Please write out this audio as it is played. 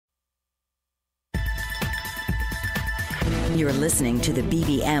You're listening to the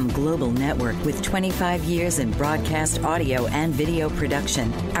BBM Global Network with 25 years in broadcast audio and video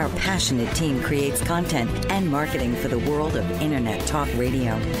production. Our passionate team creates content and marketing for the world of Internet talk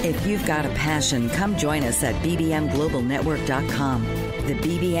radio. If you've got a passion, come join us at bbmglobalnetwork.com. The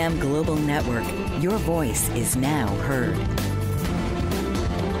BBM Global Network. Your voice is now heard.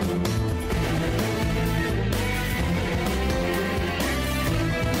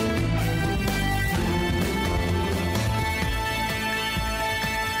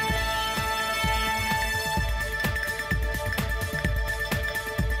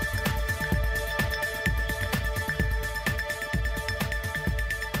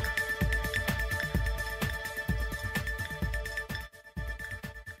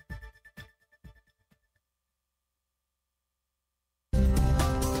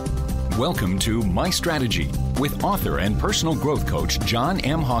 Welcome to My Strategy with author and personal growth coach John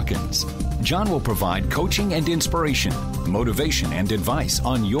M. Hawkins. John will provide coaching and inspiration, motivation and advice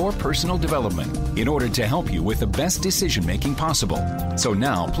on your personal development in order to help you with the best decision-making possible. So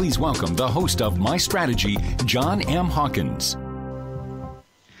now, please welcome the host of My Strategy, John M. Hawkins.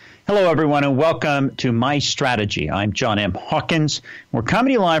 Hello, everyone, and welcome to My Strategy. I'm John M. Hawkins. We're coming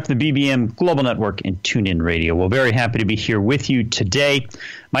to you live from the BBM Global Network and TuneIn Radio. We're very happy to be here with you today.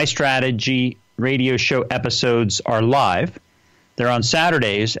 My Strategy radio show episodes are live. They're on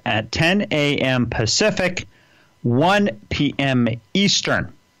Saturdays at 10 a.m. Pacific, 1 p.m.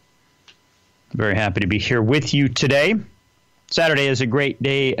 Eastern. Very happy to be here with you today. Saturday is a great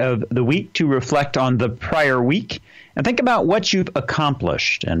day of the week to reflect on the prior week and think about what you've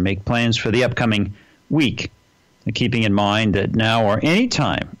accomplished and make plans for the upcoming week. And keeping in mind that now or any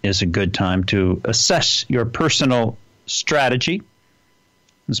time is a good time to assess your personal strategy,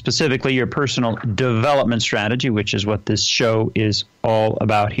 and specifically your personal development strategy, which is what this show is all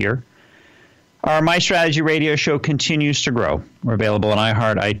about here. Our My Strategy radio show continues to grow. We're available on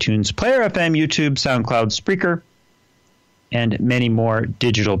iHeart, iTunes, Player FM, YouTube, SoundCloud, Spreaker, and many more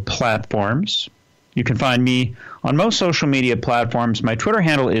digital platforms. You can find me on most social media platforms. My Twitter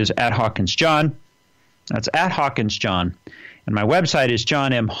handle is @HawkinsJohn. That's @HawkinsJohn. And my website is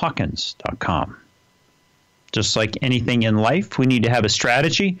johnmhawkins.com. Just like anything in life, we need to have a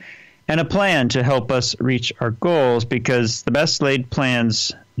strategy and a plan to help us reach our goals because the best laid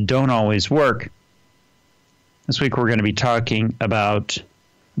plans don't always work. This week we're going to be talking about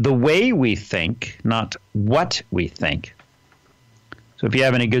the way we think, not what we think. So if you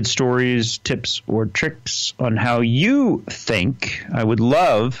have any good stories, tips, or tricks on how you think, I would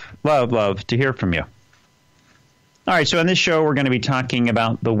love, love, love to hear from you. All right, so on this show, we're going to be talking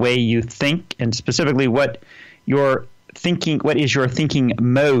about the way you think and specifically what is your thinking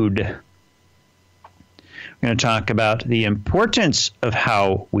mode. We're going to talk about the importance of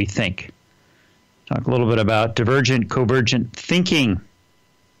how we think. Talk a little bit about divergent, convergent thinking.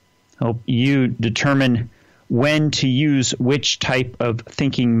 Help you determine when to use which type of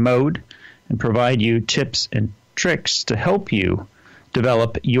thinking mode and provide you tips and tricks to help you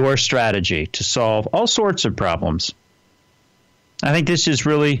develop your strategy to solve all sorts of problems. I think this is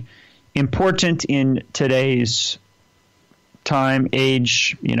really important in today's time,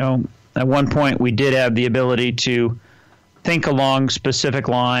 age. You know, at one point we did have the ability to think along specific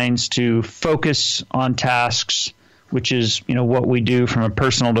lines, to focus on tasks, which is, you know, what we do from a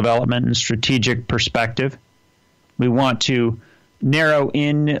personal development and strategic perspective. We want to narrow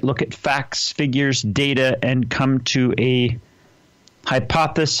in, look at facts, figures, data, and come to a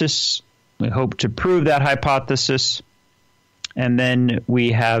hypothesis. We hope to prove that hypothesis. And then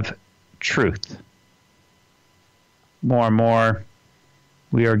we have truth. More and more,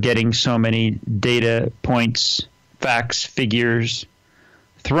 we are getting so many data points, facts, figures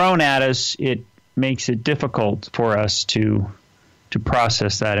thrown at us, it makes it difficult for us to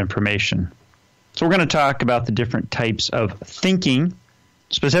process that information. So we're going to talk about the different types of thinking,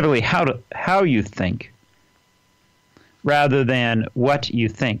 specifically how you think, rather than what you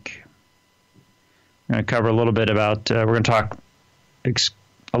think. We're going to cover a little bit about, we're going to talk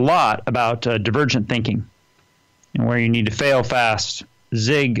a lot about divergent thinking and where you need to fail fast,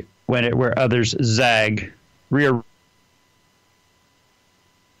 zig where others zag, rear.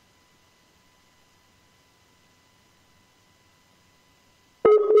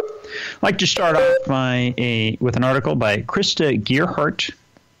 I'd like to start off with an article by Krista Gearhart.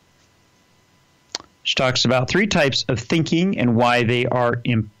 She talks about 3 types of thinking and why they are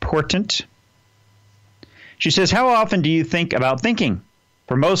important. She says, how often do you think about thinking?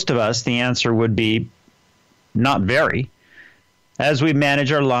 For most of us, the answer would be not very. As we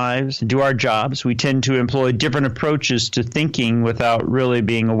manage our lives and do our jobs, we tend to employ different approaches to thinking without really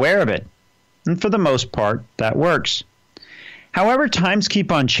being aware of it. And for the most part, that works. However, times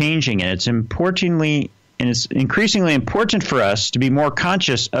keep on changing, and it's increasingly important for us to be more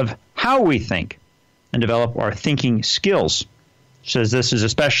conscious of how we think and develop our thinking skills. She says this is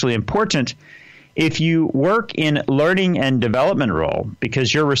especially important if you work in learning and development role,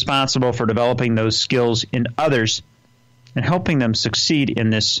 because you're responsible for developing those skills in others and helping them succeed in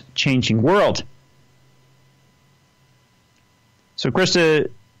this changing world. So Krista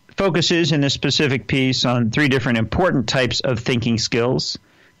focuses in this specific piece on 3 different important types of thinking skills: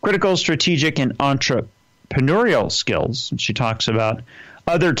 critical, strategic, and entrepreneurial skills. She talks about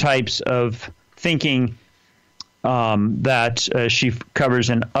other types of thinking that she covers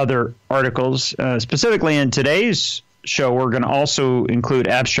in other articles. Specifically in today's show, we're going to also include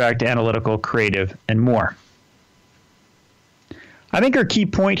abstract, analytical, creative, and more. I think our key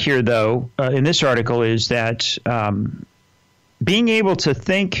point here, though, in this article is that being able to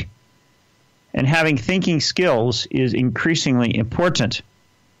think and having thinking skills is increasingly important.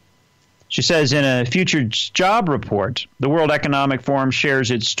 She says in a future job report, the World Economic Forum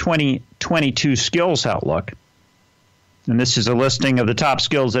shares its 2022 skills outlook. And this is a listing of the top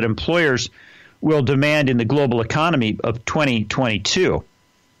skills that employers will demand in the global economy of 2022.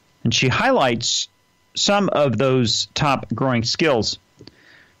 And she highlights some of those top growing skills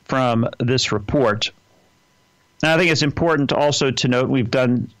from this report. Now, I think it's important also to note, we've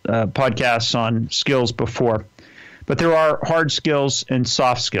done podcasts on skills before, but there are hard skills and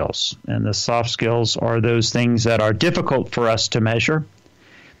soft skills. And the soft skills are those things that are difficult for us to measure.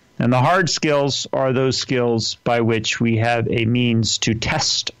 And the hard skills are those skills by which we have a means to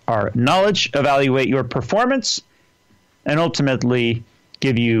test our knowledge, evaluate your performance, and ultimately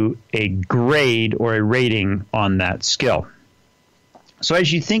give you a grade or a rating on that skill. So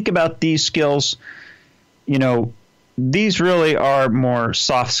as you think about these skills, these really are more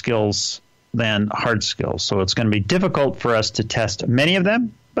soft skills than hard skills. So it's going to be difficult for us to test many of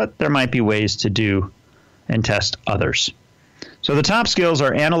them, but there might be ways to do and test others. So the top skills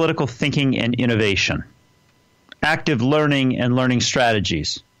are analytical thinking and innovation, active learning and learning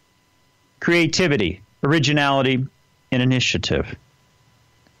strategies, creativity, originality, and initiative,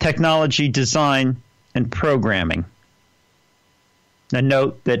 technology, design, and programming. And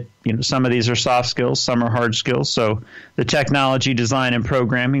note that some of these are soft skills, some are hard skills. So the technology, design, and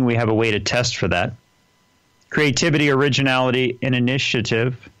programming, we have a way to test for that. Creativity, originality, and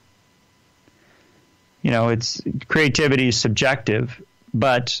initiative. Creativity is subjective,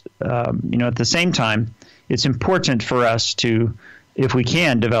 but at the same time, it's important for us to, if we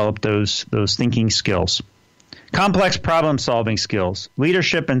can, develop those thinking skills. Complex problem-solving skills,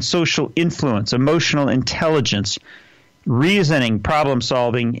 leadership and social influence, emotional intelligence, reasoning,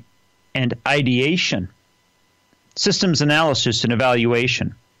 problem-solving, and ideation, systems analysis and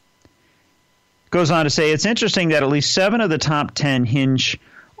evaluation. Goes on to say, it's interesting that at least 7 of the top 10 hinge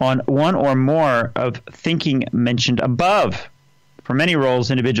on one or more of thinking mentioned above. For many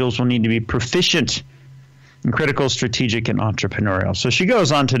roles, individuals will need to be proficient in critical, strategic, and entrepreneurial. So she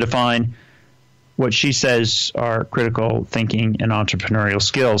goes on to define what she says are critical thinking and entrepreneurial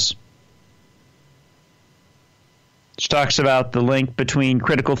skills. She talks about the link between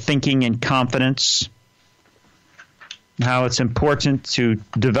critical thinking and confidence, how it's important to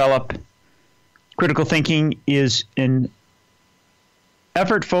develop. Critical thinking is an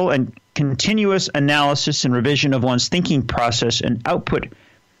effortful and continuous analysis and revision of one's thinking process and output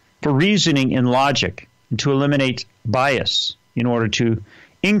for reasoning and logic, and to eliminate bias in order to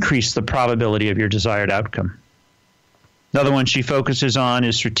increase the probability of your desired outcome. Another one she focuses on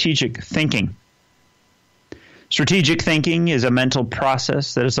is strategic thinking. Strategic thinking is a mental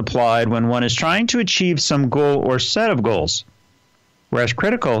process that is applied when one is trying to achieve some goal or set of goals, whereas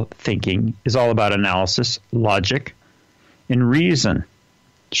critical thinking is all about analysis, logic, and reason.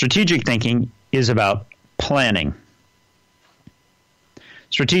 Strategic thinking is about planning.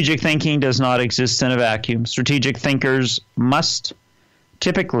 Strategic thinking does not exist in a vacuum. Strategic thinkers must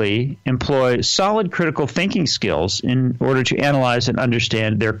typically employ solid critical thinking skills in order to analyze and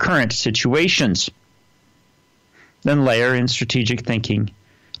understand their current situations. Then layer in strategic thinking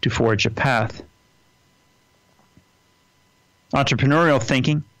to forge a path. Entrepreneurial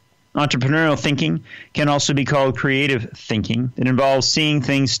thinking. Entrepreneurial thinking can also be called creative thinking. It involves seeing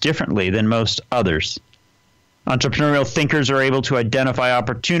things differently than most others. Entrepreneurial thinkers are able to identify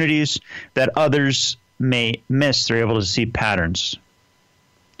opportunities that others may miss. They're able to see patterns.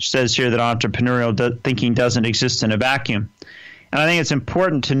 It says here that entrepreneurial thinking doesn't exist in a vacuum. And I think it's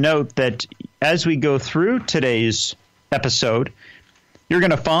important to note that as we go through today's episode, you're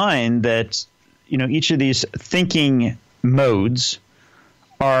going to find that each of these thinking modes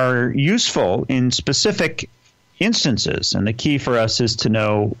are useful in specific instances. And the key for us is to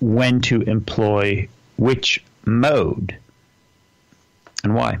know when to employ which mode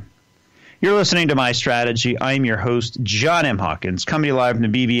and why. You're listening to My Strategy. I'm your host, John M. Hawkins, coming to you live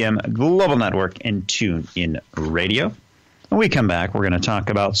from the BBM Global Network and TuneIn Radio. When we come back, we're going to talk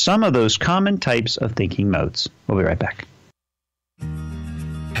about some of those common types of thinking modes. We'll be right back.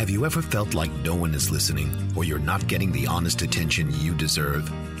 Have you ever felt like no one is listening, or you're not getting the honest attention you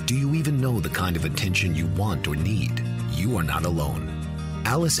deserve? Do you even know the kind of attention you want or need? You are not alone.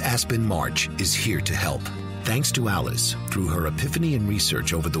 Alice Aspen March is here to help. Thanks to Alice, through her epiphany and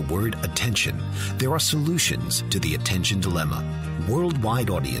research over the word attention, there are solutions to the attention dilemma.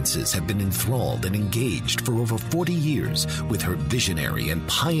 Worldwide audiences have been enthralled and engaged for over 40 years with her visionary and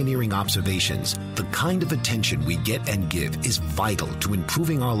pioneering observations. The kind of attention we get and give is vital to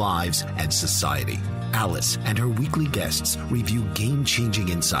improving our lives and society. Alice and her weekly guests review game-changing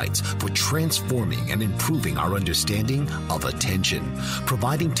insights for transforming and improving our understanding of attention,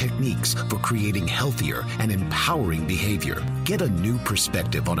 providing techniques for creating healthier and empowering behavior. Get a new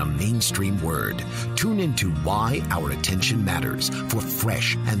perspective on a mainstream word. Tune into Why Our Attention Matters for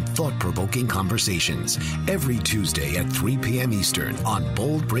fresh and thought-provoking conversations every Tuesday at 3 p.m. Eastern on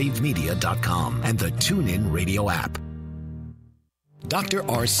boldbravemedia.com and the TuneIn Radio app. Dr.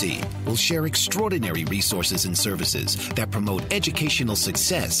 RC will share extraordinary resources and services that promote educational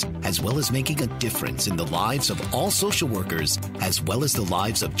success, as well as making a difference in the lives of all social workers, as well as the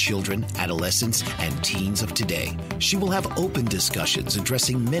lives of children, adolescents, and teens of today. She will have open discussions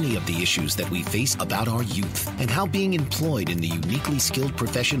addressing many of the issues that we face about our youth and how being employed in the uniquely skilled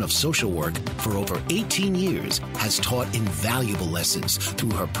profession of social work for over 18 years has taught invaluable lessons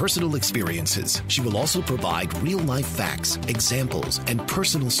through her personal experiences. She will also provide real-life facts, examples, and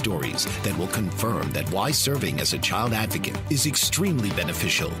personal stories that will confirm that why serving as a child advocate is extremely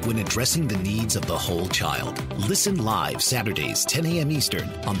beneficial when addressing the needs of the whole child. Listen live Saturdays, 10 a.m. Eastern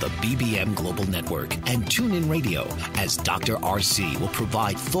on the BBM Global Network and TuneIn Radio as Dr. RC will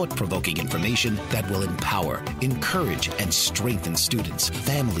provide thought-provoking information that will empower, encourage, and strengthen students,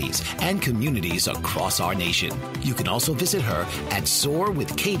 families, and communities across our nation. You can also visit her at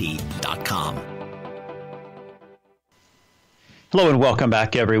soarwithkatie.com. Hello and welcome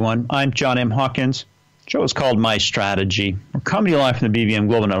back, everyone. I'm John M. Hawkins. The show is called My Strategy. We're coming to you live from the BBM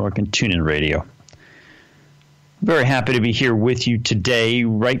Global Network and TuneIn Radio. Very happy to be here with you today.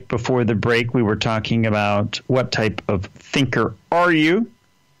 Right before the break, we were talking about what type of thinker are you?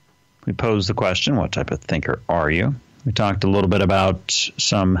 We posed the question, what type of thinker are you? We talked a little bit about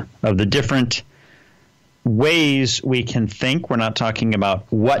some of the different ways we can think. We're not talking about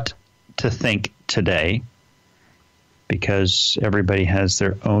what to think today, because everybody has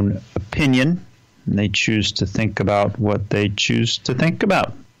their own opinion, and they choose to think about what they choose to think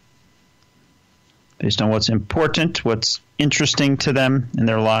about based on what's important, what's interesting to them in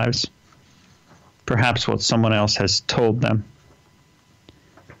their lives, perhaps what someone else has told them.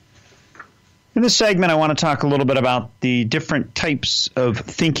 In this segment, I want to talk a little bit about the different types of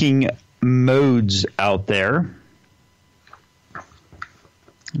thinking modes out there.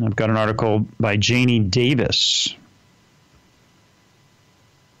 And I've got an article by Janie Davis.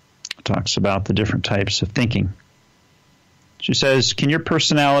 Talks about the different types of thinking. She says, can your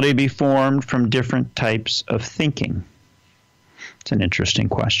personality be formed from different types of thinking? It's an interesting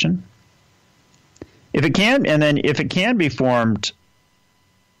question. If it can, and then if it can be formed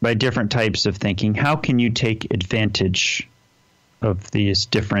by different types of thinking, how can you take advantage of these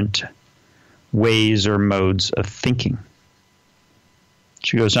different ways or modes of thinking?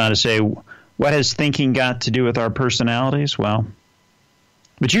 She goes on to say, what has thinking got to do with our personalities? Well,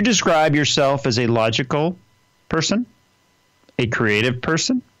 would you describe yourself as a logical person? A creative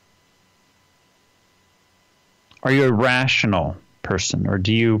person? Are you a rational person, or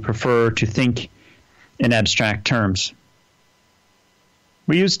do you prefer to think in abstract terms?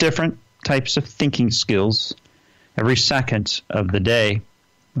 We use different types of thinking skills every second of the day,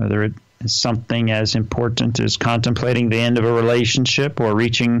 whether it is something as important as contemplating the end of a relationship or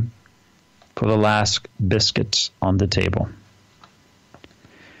reaching for the last biscuits on the table.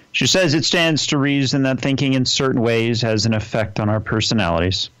 She says it stands to reason that thinking in certain ways has an effect on our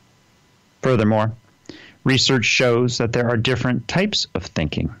personalities. Furthermore, research shows that there are different types of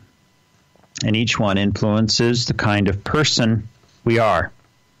thinking, and each one influences the kind of person we are.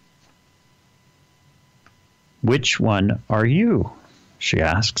 Which one are you? She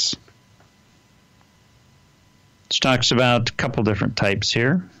asks. She talks about a couple different types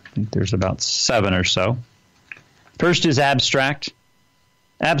here. I think there's about 7 or so. First is abstract.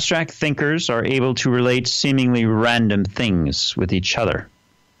 Abstract thinkers are able to relate seemingly random things with each other.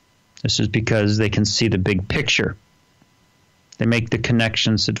 This is because they can see the big picture. They make the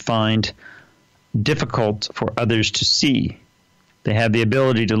connections that find difficult for others to see. They have the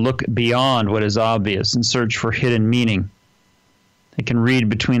ability to look beyond what is obvious and search for hidden meaning. They can read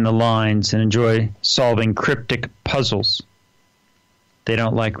between the lines and enjoy solving cryptic puzzles. They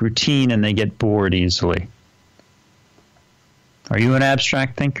don't like routine and they get bored easily. Are you an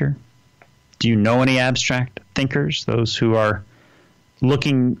abstract thinker? Do you know any abstract thinkers, those who are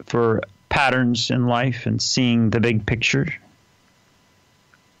looking for patterns in life and seeing the big picture?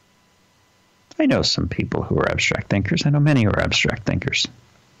 I know some people who are abstract thinkers. I know many who are abstract thinkers.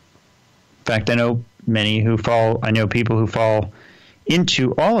 In fact, I know people who fall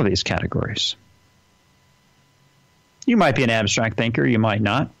into all of these categories. You might be an abstract thinker, you might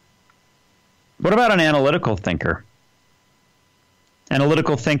not. What about an analytical thinker?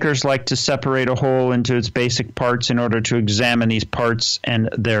 Analytical thinkers like to separate a whole into its basic parts in order to examine these parts and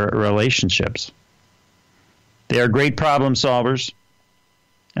their relationships. They are great problem solvers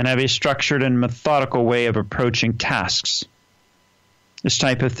and have a structured and methodical way of approaching tasks. This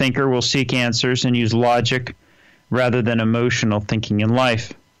type of thinker will seek answers and use logic rather than emotional thinking in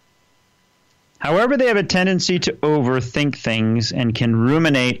life. However, they have a tendency to overthink things and can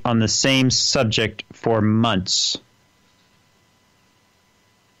ruminate on the same subject for months.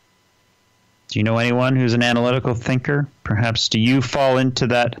 Do you know anyone who's an analytical thinker? Perhaps do you fall into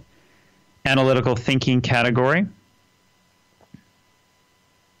that analytical thinking category?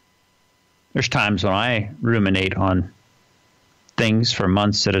 There's times when I ruminate on things for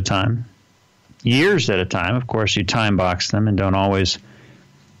months at a time, years at a time. Of course, you time box them and don't always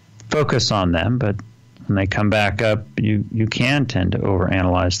focus on them, but when they come back up, you can tend to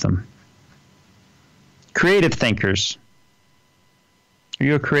overanalyze them. Creative thinkers. Are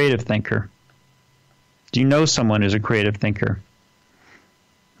you a creative thinker? Do you know someone who's a creative thinker?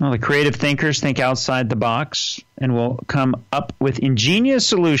 Well, the creative thinkers think outside the box and will come up with ingenious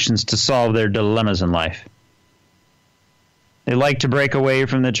solutions to solve their dilemmas in life. They like to break away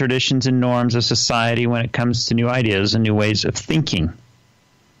from the traditions and norms of society when it comes to new ideas and new ways of thinking.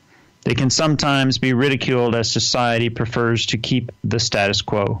 They can sometimes be ridiculed as society prefers to keep the status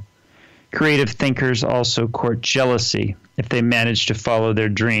quo. Creative thinkers also court jealousy if they manage to follow their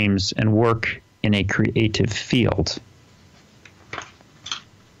dreams and work in a creative field.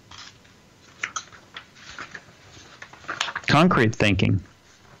 Concrete thinking.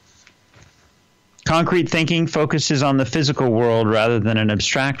 Concrete thinking focuses on the physical world rather than an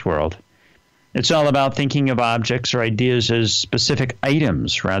abstract world. It's all about thinking of objects or ideas as specific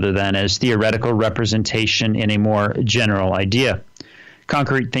items rather than as theoretical representation in a more general idea.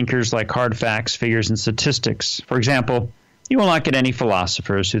 Concrete thinkers like hard facts, figures, and statistics. For example, you will not get any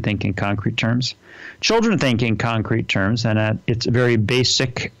philosophers who think in concrete terms. Children think in concrete terms and at its very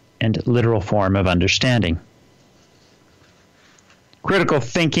basic and literal form of understanding. Critical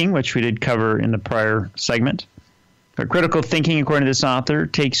thinking, which we did cover in the prior segment. But critical thinking, according to this author,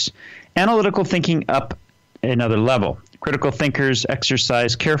 takes analytical thinking up another level. Critical thinkers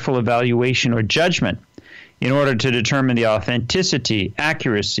exercise careful evaluation or judgment in order to determine the authenticity,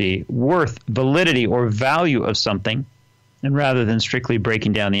 accuracy, worth, validity, or value of something, and rather than strictly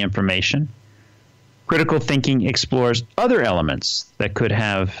breaking down the information, critical thinking explores other elements that could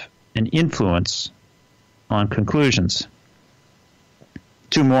have an influence on conclusions.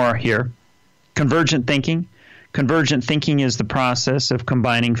 Two more here. Convergent thinking. Convergent thinking is the process of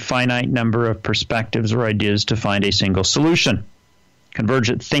combining finite number of perspectives or ideas to find a single solution.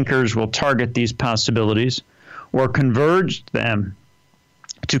 Convergent thinkers will target these possibilities or converge them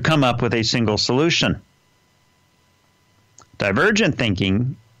to come up with a single solution. Divergent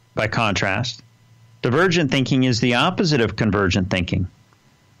thinking, by contrast, divergent thinking is the opposite of convergent thinking.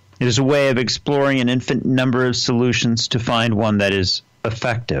 It is a way of exploring an infinite number of solutions to find one that is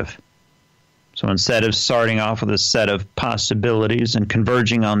effective. So instead of starting off with a set of possibilities and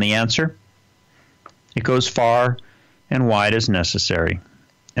converging on the answer, it goes far and wide as necessary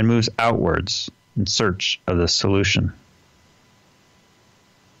and moves outwards in search of the solution.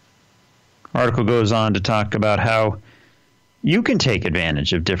 The article goes on to talk about how you can take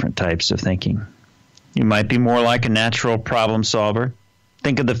advantage of different types of thinking. You might be more like a natural problem solver.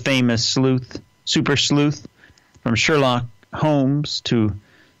 Think of the famous super sleuth, from Sherlock Holmes to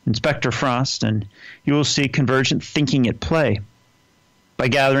Inspector Frost, and you will see convergent thinking at play. By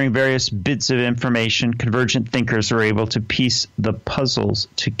gathering various bits of information, convergent thinkers are able to piece the puzzles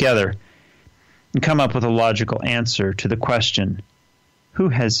together and come up with a logical answer to the question, who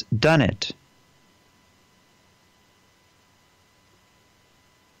has done it?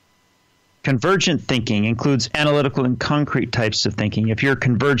 Convergent thinking includes analytical and concrete types of thinking. If you're a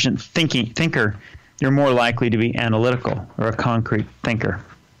convergent thinker, you're more likely to be analytical or a concrete thinker.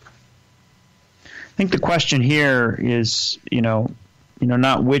 I think the question here is,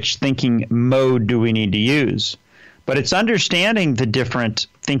 not which thinking mode do we need to use, but it's understanding the different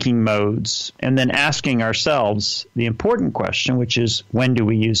thinking modes and then asking ourselves the important question, which is, when do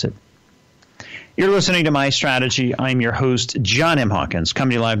we use it? You're listening to My Strategy. I'm your host, John M. Hawkins,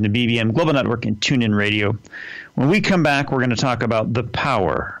 coming to you live in the BBM Global Network and TuneIn Radio. When we come back, we're going to talk about the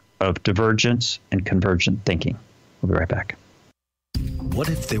power of divergence and convergent thinking. We'll be right back. What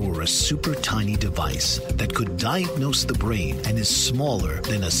if there were a super tiny device that could diagnose the brain and is smaller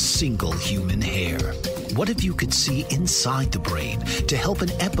than a single human hair? What if you could see inside the brain to help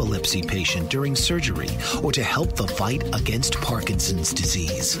an epilepsy patient during surgery or to help the fight against Parkinson's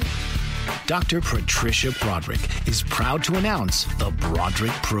disease? Dr. Patricia Broderick is proud to announce the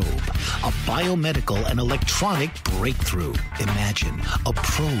Broderick Probe, a biomedical and electronic breakthrough. Imagine a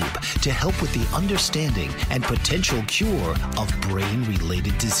probe to help with the understanding and potential cure of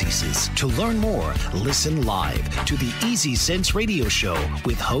brain-related diseases. To learn more, listen live to the Easy Sense Radio Show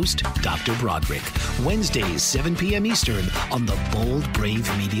with host Dr. Broderick, Wednesdays 7 p.m. Eastern on the Bold Brave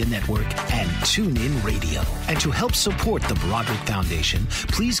Media Network and TuneIn Radio. And to help support the Broderick Foundation,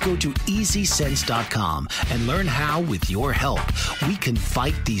 please go to EasySense.com and learn how, with your help, we can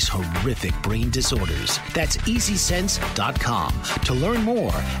fight these horrific brain disorders. That's EasySense.com to learn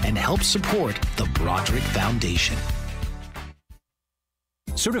more and help support the Broderick Foundation.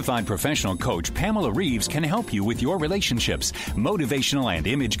 Certified professional coach Pamela Reeves can help you with your relationships. Motivational and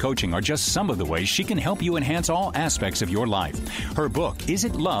image coaching are just some of the ways she can help you enhance all aspects of your life. Her book, Is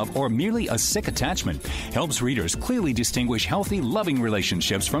It Love or Merely a Sick Attachment?, helps readers clearly distinguish healthy, loving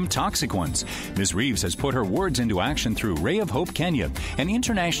relationships from toxic ones. Ms. Reeves has put her words into action through Ray of Hope Kenya, an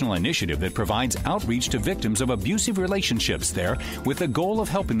international initiative that provides outreach to victims of abusive relationships there with the goal of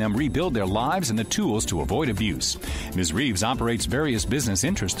helping them rebuild their lives and the tools to avoid abuse. Ms. Reeves operates various business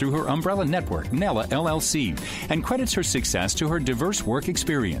interests through her umbrella network, Nella LLC, and credits her success to her diverse work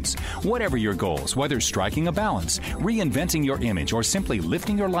experience. Whatever your goals, whether striking a balance, reinventing your image, or simply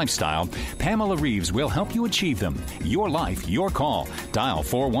lifting your lifestyle, Pamela Reeves will help you achieve them. Your life, your call. Dial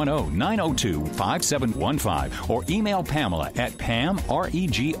 410-902-5715 or email Pamela at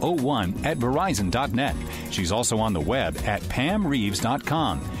pamregon@verizon.net. She's also on the web at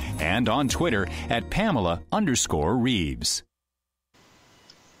pamreeves.com and on Twitter at Pamela_Reeves.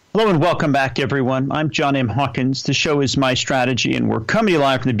 Hello and welcome back, everyone. I'm John M. Hawkins. The show is My Strategy, and we're coming to you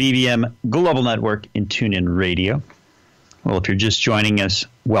live from the BBM Global Network and TuneIn Radio. Well, if you're just joining us,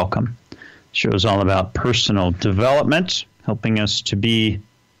 welcome. The show is all about personal development, helping us to be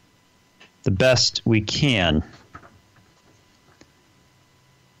the best we can.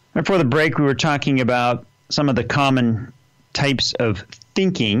 Before the break, we were talking about some of the common types of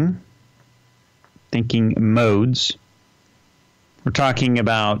thinking modes. We're talking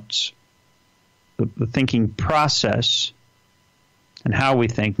about the thinking process and how we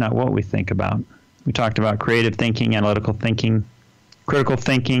think, not what we think about. We talked about creative thinking, analytical thinking, critical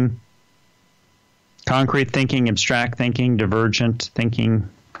thinking, concrete thinking, abstract thinking, divergent thinking.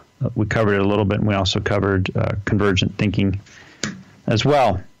 We covered it a little bit, and we also covered convergent thinking as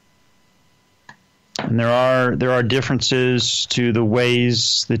well. And there are differences to the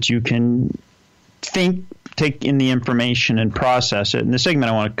ways that you can think, take in the information, and process it. In this segment,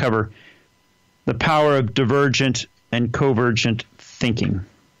 I want to cover the power of divergent and convergent thinking.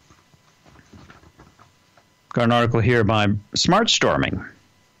 Got an article here by SmartStorming.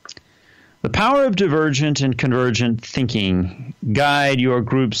 The power of divergent and convergent thinking guide your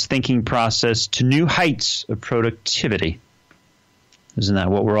group's thinking process to new heights of productivity. Isn't that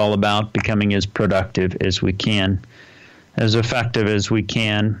what we're all about? Becoming as productive as we can, as effective as we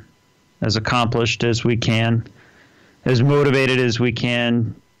can, as accomplished as we can, as motivated as we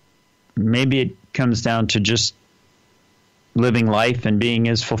can. Maybe it comes down to just living life and being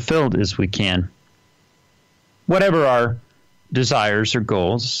as fulfilled as we can. Whatever our desires or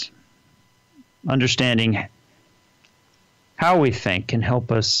goals, understanding how we think can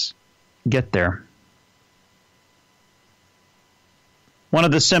help us get there. One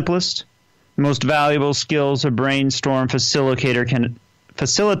of the simplest, most valuable skills a brainstorm facilitator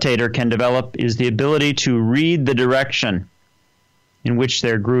can develop is the ability to read the direction in which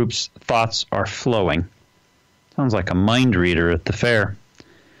their group's thoughts are flowing. Sounds like a mind reader at the fair.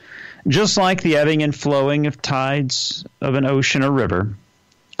 Just like the ebbing and flowing of tides of an ocean or river,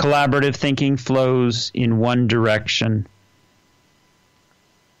 collaborative thinking flows in one direction.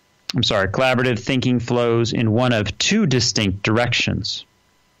 Collaborative thinking flows in one of two distinct directions.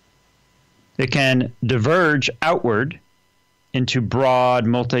 It can diverge outward into broad,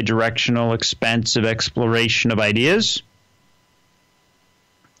 multi-directional, expansive exploration of ideas,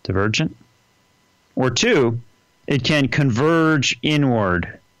 divergent. Or 2, it can converge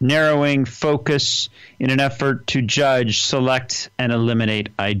inward, narrowing focus in an effort to judge, select, and eliminate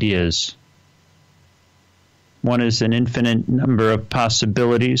ideas. One is an infinite number of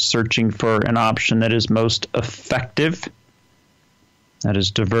possibilities, searching for an option that is most effective. That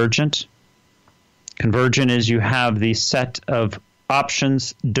is divergent. Convergent is you have the set of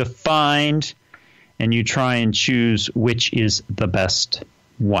options defined, and you try and choose which is the best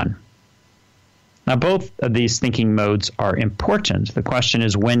one. Now, both of these thinking modes are important. The question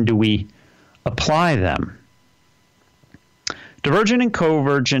is, when do we apply them? Divergent and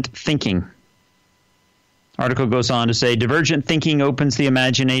convergent thinking. Article goes on to say, divergent thinking opens the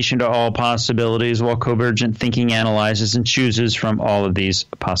imagination to all possibilities, while convergent thinking analyzes and chooses from all of these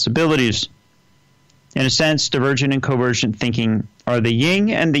possibilities. In a sense, divergent and convergent thinking are the yin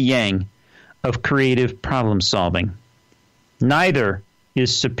and the yang of creative problem solving. Neither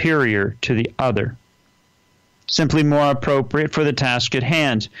is superior to the other, simply more appropriate for the task at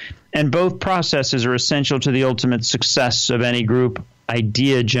hand. And both processes are essential to the ultimate success of any group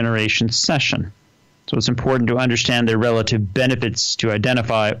idea generation session. So it's important to understand their relative benefits to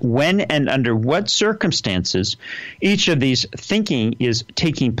identify when and under what circumstances each of these thinking is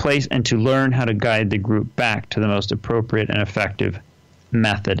taking place, and to learn how to guide the group back to the most appropriate and effective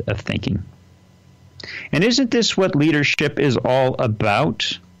method of thinking. And isn't this what leadership is all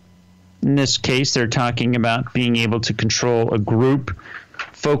about? In this case, they're talking about being able to control a group,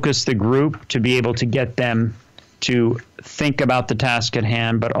 focus the group to be able to get them to think about the task at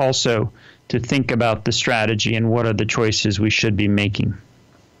hand, but also to think about the strategy and what are the choices we should be making.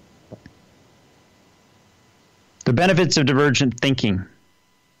 The benefits of divergent thinking.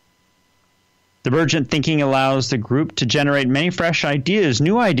 Divergent thinking allows the group to generate many fresh ideas,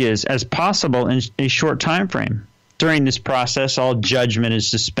 new ideas, as possible in a short time frame. During this process, all judgment is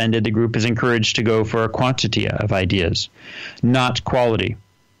suspended. The group is encouraged to go for a quantity of ideas, not quality.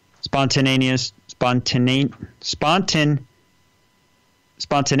 Spontaneity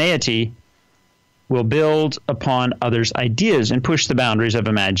will build upon others' ideas and push the boundaries of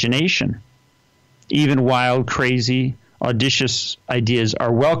imagination. Even wild, crazy, audacious ideas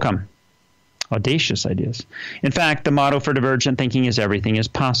are welcome. Audacious ideas. In fact, the motto for divergent thinking is everything is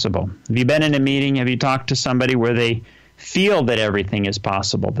possible. Have you been in a meeting? Have you talked to somebody where they feel that everything is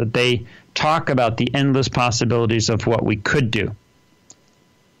possible, that they talk about the endless possibilities of what we could do?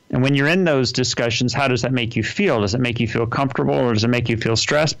 And when you're in those discussions, how does that make you feel? Does it make you feel comfortable, or does it make you feel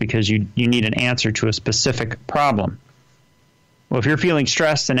stressed because you need an answer to a specific problem? Well, if you're feeling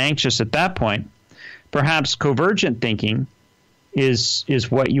stressed and anxious at that point, perhaps convergent thinking is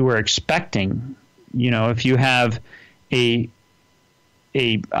what you were expecting. You know, if you have ideas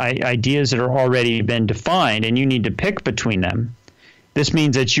that are already been defined and you need to pick between them, this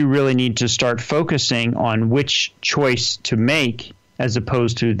means that you really need to start focusing on which choice to make as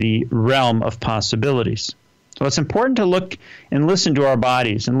opposed to the realm of possibilities. So it's important to look and listen to our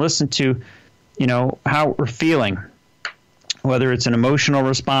bodies and listen to, how we're feeling, whether it's an emotional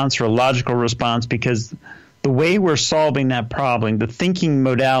response or a logical response, because the way we're solving that problem, the thinking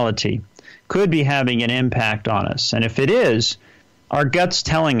modality, could be having an impact on us. And if it is, our gut's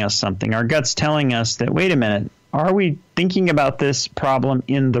telling us something. Our gut's telling us that, wait a minute, are we thinking about this problem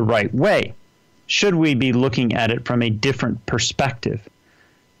in the right way? Should we be looking at it from a different perspective,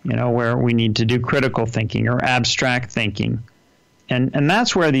 where we need to do critical thinking or abstract thinking? And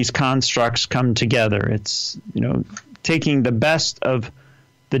that's where these constructs come together. It's, taking the best of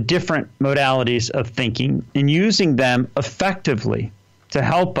the different modalities of thinking and using them effectively to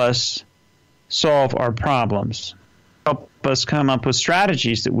help us solve our problems, help us come up with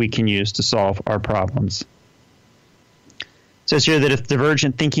strategies that we can use to solve our problems. It says here that if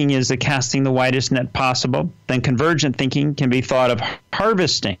divergent thinking is the casting the widest net possible, then convergent thinking can be thought of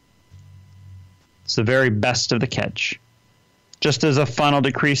harvesting. It's the very best of the catch. Just as a funnel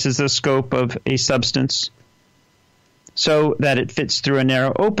decreases the scope of a substance so that it fits through a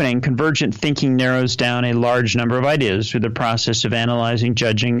narrow opening, convergent thinking narrows down a large number of ideas through the process of analyzing,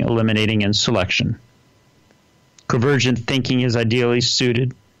 judging, eliminating, and selection. Convergent thinking is ideally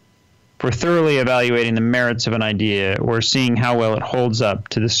suited for thoroughly evaluating the merits of an idea or seeing how well it holds up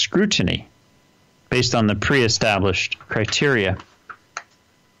to the scrutiny based on the pre-established criteria.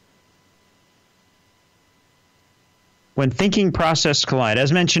 When thinking processes collide,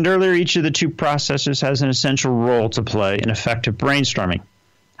 as mentioned earlier, each of the two processes has an essential role to play in effective brainstorming.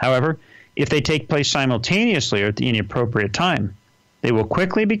 However, if they take place simultaneously or at the inappropriate time, they will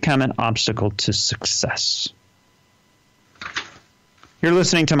quickly become an obstacle to success. You're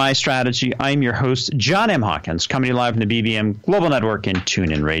listening to My Strategy. I'm your host, John M. Hawkins, coming to you live from the BBM Global Network and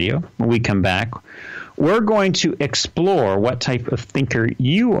TuneIn Radio. When we come back, we're going to explore what type of thinker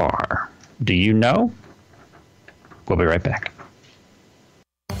you are. Do you know? We'll be right back.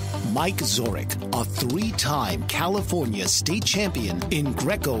 Mike Zorek, a three-time California state champion in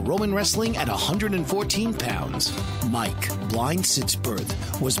Greco-Roman wrestling at 114 pounds. Mike, blind since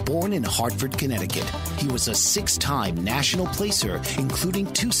birth, was born in Hartford, Connecticut. He was a six-time national placer,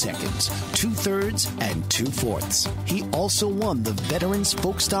 including 2 seconds, 2/3, and 2/4. He also won the Veterans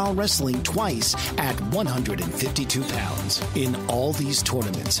Folk-Style Wrestling twice at 152 pounds. In all these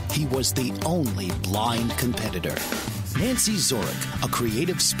tournaments, he was the only blind competitor. Nancy Zorek, a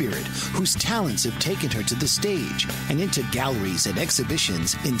creative spirit whose talents have taken her to the stage and into galleries and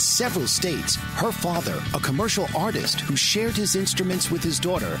exhibitions in several states. Her father, a commercial artist who shared his instruments with his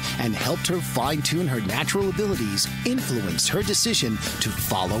daughter and helped her fine-tune her natural abilities, influenced her decision to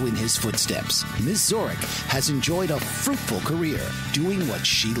follow in his footsteps. Ms. Zorek has enjoyed a fruitful career doing what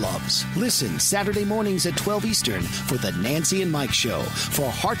she loves. Listen Saturday mornings at 12 Eastern for the Nancy and Mike Show for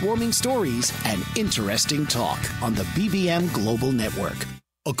heartwarming stories and interesting talk on the BBM Global Network.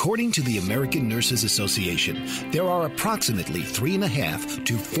 According to the American Nurses Association, there are approximately 3.5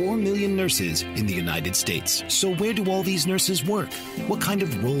 to 4 million nurses in the United States. So where do all these nurses work? What kind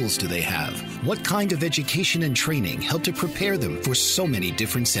of roles do they have? What kind of education and training help to prepare them for so many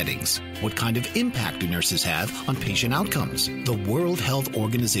different settings? What kind of impact do nurses have on patient outcomes? The World Health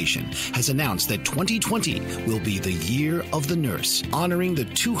Organization has announced that 2020 will be the Year of the Nurse, honoring the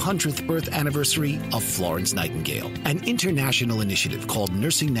 200th birth anniversary of Florence Nightingale. An international initiative called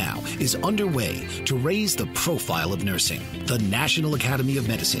Nursing Now is underway to raise the profile of nursing. The National Academy of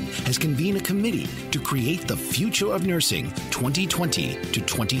Medicine has convened a committee to create the Future of Nursing 2020 to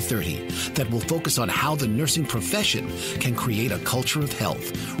 2030 that will focus on how the nursing profession can create a culture of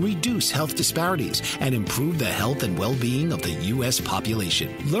health, reduce health disparities, and improve the health and well-being of the U.S.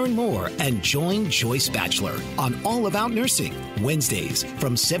 population. Learn more and join Joyce Batchelor on All About Nursing, Wednesdays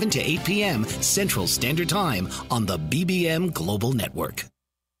from 7 to 8 p.m. Central Standard Time on the BBM Global Network.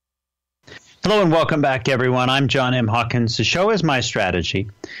 Hello and welcome back, everyone. I'm John M. Hawkins. The show is My Strategy,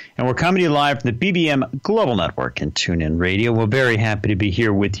 and we're coming to you live from the BBM Global Network and TuneIn Radio. We're very happy to be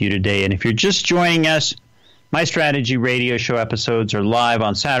here with you today. And if you're just joining us, My Strategy radio show episodes are live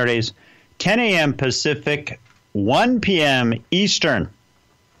on Saturdays, 10 a.m. Pacific, 1 p.m. Eastern.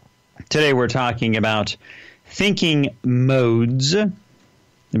 Today we're talking about thinking modes. We've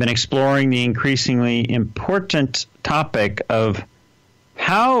been exploring the increasingly important topic of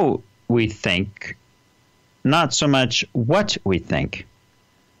how we think, not so much what we think.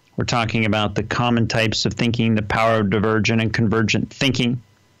 We're talking about the common types of thinking, the power of divergent and convergent thinking.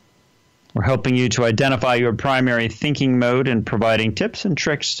 We're helping you to identify your primary thinking mode and providing tips and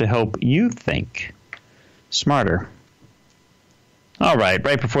tricks to help you think smarter. All right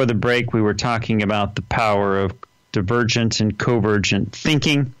before the break, we were talking about the power of divergent and convergent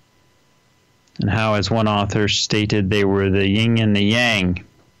thinking and how, as one author stated, they were the yin and the yang.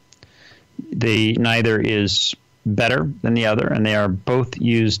 Neither is better than the other, and they are both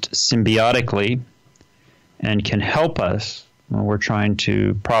used symbiotically and can help us when we're trying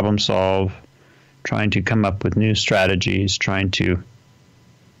to problem solve, trying to come up with new strategies, trying to,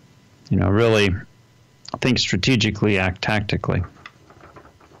 really think strategically, act tactically. In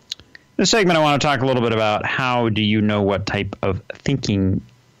this segment, I want to talk a little bit about how do you know what type of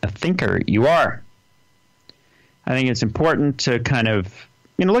thinker you are. I think it's important to kind of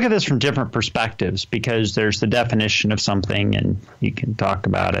look at this from different perspectives, because there's the definition of something and you can talk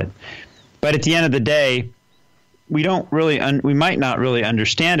about it. But at the end of the day, we might not really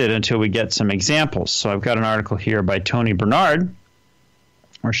understand it until we get some examples. So I've got an article here by Toni Bernard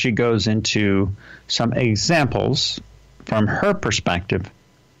where she goes into some examples from her perspective.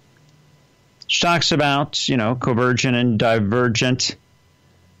 She talks about, convergent and divergent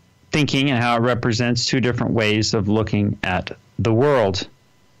thinking and how it represents two different ways of looking at the world.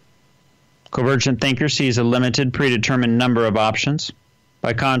 Convergent thinker sees a limited, predetermined number of options.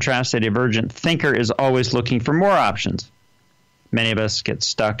 By contrast, a divergent thinker is always looking for more options. Many of us get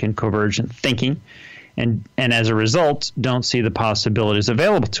stuck in convergent thinking and as a result, don't see the possibilities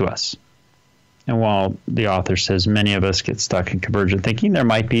available to us. And while the author says many of us get stuck in convergent thinking, there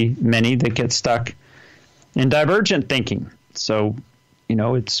might be many that get stuck in divergent thinking. So,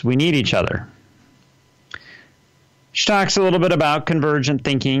 we need each other. She talks a little bit about convergent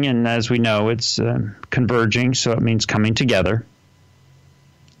thinking, and as we know, it's converging, so it means coming together.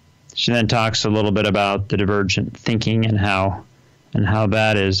 She then talks a little bit about the divergent thinking and how and how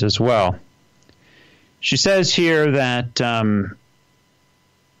that is as well. She says here that an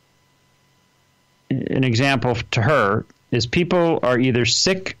example to her is people are either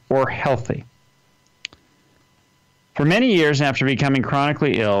sick or healthy. For many years after becoming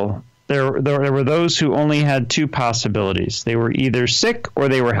chronically ill, there were those who only had two possibilities. They were either sick or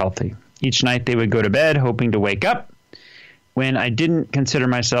they were healthy. Each night they would go to bed hoping to wake up. When I didn't consider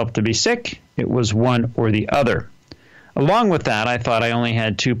myself to be sick, it was one or the other. Along with that, I thought I only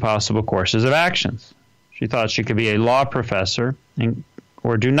had two possible courses of actions. She thought she could be a law professor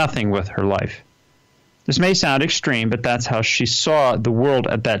or do nothing with her life. This may sound extreme, but that's how she saw the world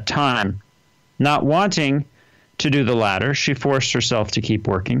at that time. Not wanting to do the latter, she forced herself to keep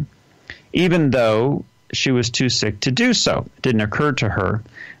working, even though she was too sick to do so. It didn't occur to her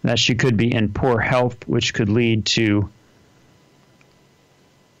that she could be in poor health, which could lead to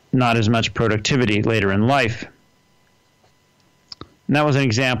not as much productivity later in life. And that was an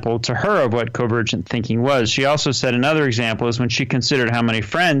example to her of what convergent thinking was. She also said another example is when she considered how many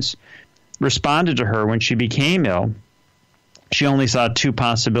friends responded to her when she became ill, she only saw two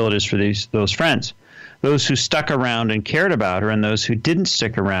possibilities for those friends. Those who stuck around and cared about her, and those who didn't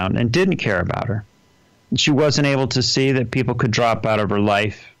stick around and didn't care about her. And she wasn't able to see that people could drop out of her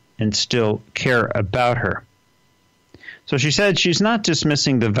life and still care about her. So she said she's not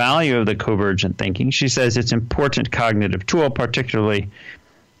dismissing the value of the convergent thinking. She says it's an important cognitive tool, particularly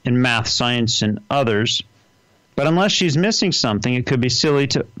in math, science, and others. But unless she's missing something, it could be silly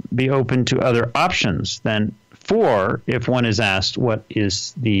to be open to other options than 4 if one is asked what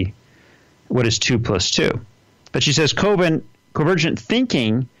is 2 plus 2. But she says convergent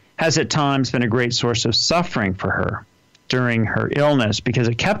thinking has at times been a great source of suffering for her during her illness because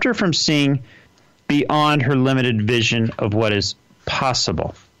it kept her from seeing beyond her limited vision of what is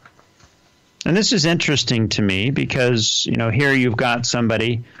possible. And this is interesting to me because, here you've got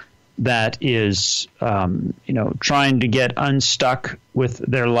somebody that is, trying to get unstuck with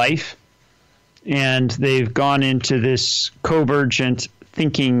their life, and they've gone into this convergent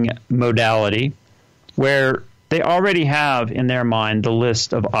thinking modality where they already have in their mind the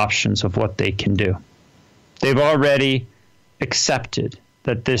list of options of what they can do. They've already accepted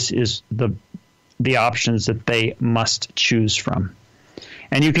that this is the options that they must choose from.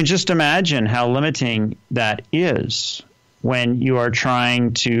 And you can just imagine how limiting that is when you are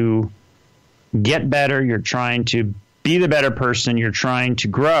trying to get better, you're trying to be the better person, you're trying to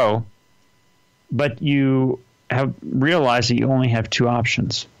grow, but you have realized that you only have two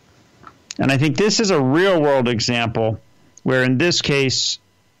options. And I think this is a real-world example where, in this case,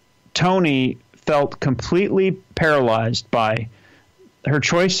 Tony felt completely paralyzed by her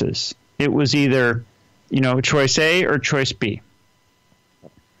choices. It was either, choice A or choice B.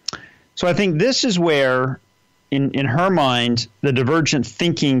 So I think this is where, in her mind, the divergent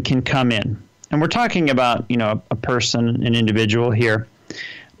thinking can come in. And we're talking about, a person, an individual here.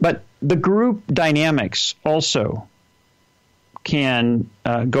 But the group dynamics also can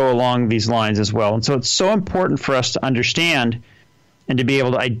go along these lines as well. And so it's so important for us to understand and to be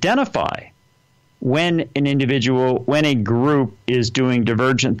able to identify when an individual, when a group is doing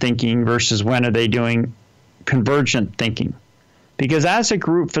divergent thinking versus when are they doing convergent thinking. Because as a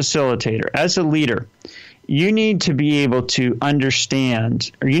group facilitator, as a leader, you need to be able to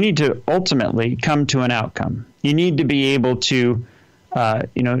understand, or you need to ultimately come to an outcome. You need to be able to,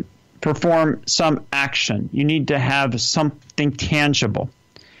 perform some action. You need to have something tangible.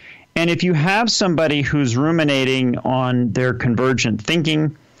 And if you have somebody who's ruminating on their convergent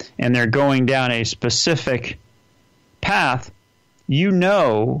thinking and they're going down a specific path, you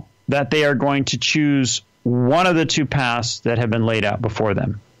know that they are going to choose one of the two paths that have been laid out before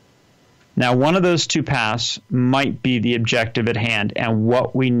them. Now, one of those two paths might be the objective at hand and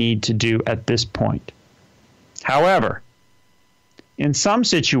what we need to do at this point. However, in some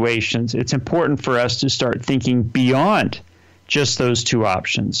situations, it's important for us to start thinking beyond just those two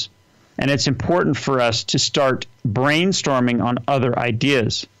options. And it's important for us to start brainstorming on other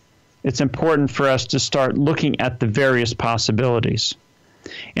ideas. It's important for us to start looking at the various possibilities.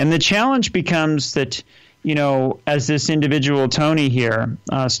 And the challenge becomes that, as this individual, Tony here,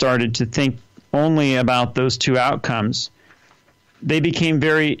 started to think only about those two outcomes, she became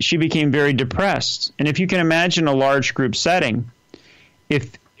very depressed. And if you can imagine a large group setting,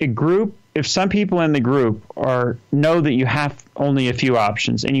 if some people in the group know that you have only a few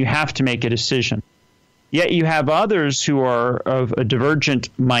options and you have to make a decision, yet you have others who are of a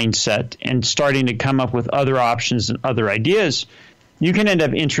divergent mindset and starting to come up with other options and other ideas, you can end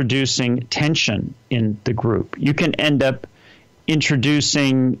up introducing tension in the group. You can end up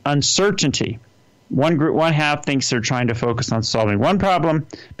introducing uncertainty. one half thinks they're trying to focus on solving one problem,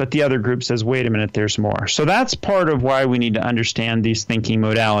 but the other group says, wait a minute, there's more. So that's part of why we need to understand these thinking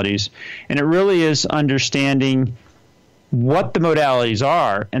modalities. And it really is understanding what the modalities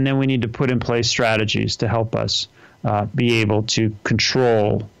are, and then we need to put in place strategies to help us be able to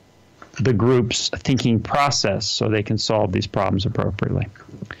control the group's thinking process so they can solve these problems appropriately.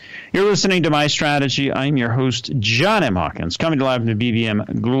 You're listening to My Strategy. I'm your host, John M. Hawkins, coming to live from the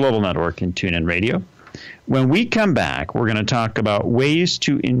BBM Global Network and TuneIn Radio. When we come back, we're going to talk about ways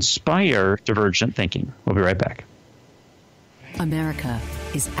to inspire divergent thinking. We'll be right back. America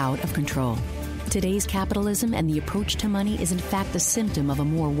is out of control. Today's capitalism and the approach to money is in fact the symptom of a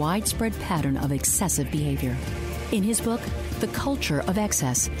more widespread pattern of excessive behavior. In his book, The Culture of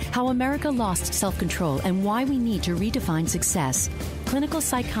Excess, How America Lost Self-Control and Why We Need to Redefine Success, clinical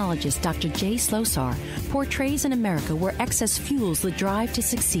psychologist Dr. Jay Slosar portrays an America where excess fuels the drive to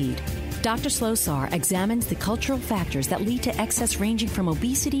succeed. Dr. Slosar examines the cultural factors that lead to excess, ranging from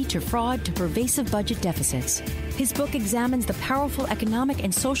obesity to fraud to pervasive budget deficits. His book examines the powerful economic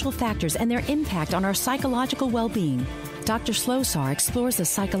and social factors and their impact on our psychological well-being. Dr. Slosar explores the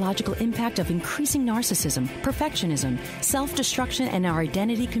psychological impact of increasing narcissism, perfectionism, self-destruction, and our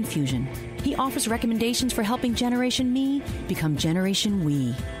identity confusion. He offers recommendations for helping Generation Me become Generation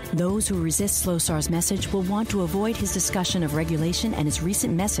We. Those who resist Slosar's message will want to avoid his discussion of regulation and his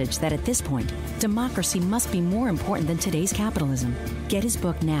recent message that at this point, democracy must be more important than today's capitalism. Get his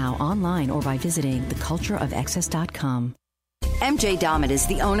book now online or by visiting thecultureofexcess.com. MJ Dammit is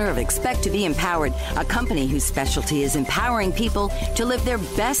the owner of Expect to be Empowered, a company whose specialty is empowering people to live their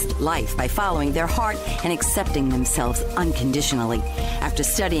best life by following their heart and accepting themselves unconditionally. After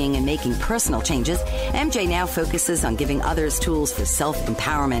studying and making personal changes, MJ now focuses on giving others tools for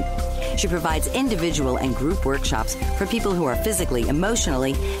self-empowerment. She provides individual and group workshops for people who are physically,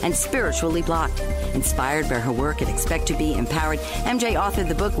 emotionally, and spiritually blocked. Inspired by her work at Expect to be Empowered, MJ authored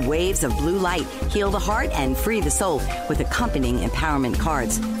the book Waves of Blue Light, Heal the Heart and Free the Soul, with accompanying empowerment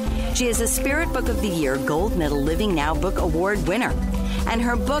cards. She is a Spirit Book of the Year Gold Medal Living Now Book Award winner. And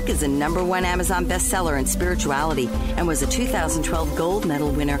her book is a #1 Amazon bestseller in spirituality and was a 2012 Gold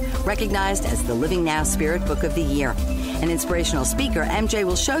Medal winner, recognized as the Living Now Spirit Book of the Year. An inspirational speaker, MJ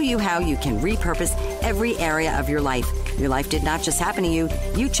will show you how you can repurpose every area of your life. Your life did not just happen to you.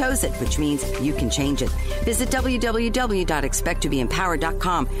 You chose it, which means you can change it. Visit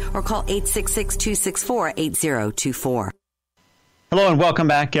www.expecttobeempowered.com or call 866-264-8024. Hello and welcome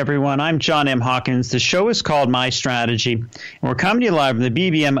back, everyone. I'm John M. Hawkins. The show is called My Strategy, and we're coming to you live from the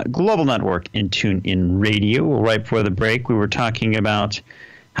BBM Global Network and TuneIn Radio. Well, right before the break, we were talking about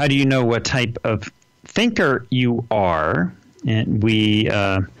how do you know what type of thinker you are, and we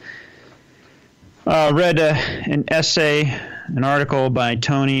read an essay, an article by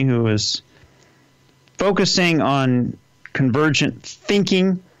Tony, who was focusing on convergent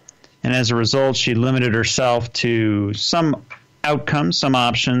thinking, and as a result, she limited herself to some outcomes, some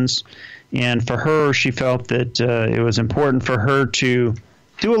options, and for her, she felt that it was important for her to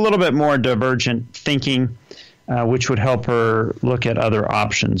do a little bit more divergent thinking, which would help her look at other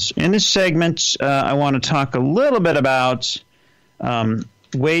options. In this segment, I want to talk a little bit about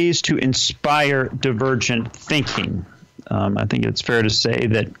ways to inspire divergent thinking. I think it's fair to say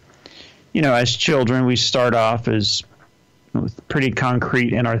that, as children, we start off as pretty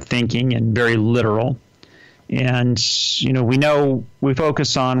concrete in our thinking and very literal. And, we know we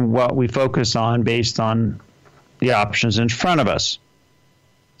focus on what we focus on based on the options in front of us.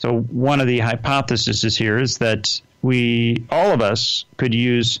 So one of the hypotheses here is that all of us could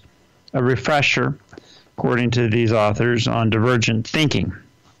use a refresher, according to these authors, on divergent thinking.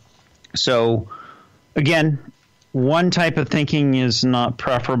 So, again, one type of thinking is not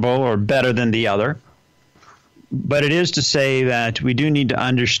preferable or better than the other. But it is to say that we do need to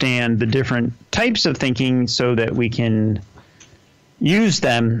understand the different types of thinking so that we can use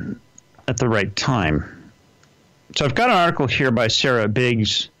them at the right time. So I've got an article here by Sarah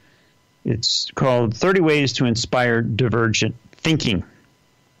Biggs. It's called 30 Ways to Inspire Divergent Thinking.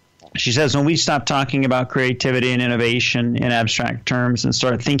 She says when we stop talking about creativity and innovation in abstract terms and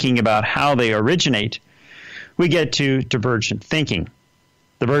start thinking about how they originate, we get to divergent thinking.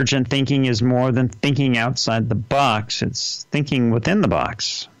 Divergent thinking is more than thinking outside the box. It's thinking within the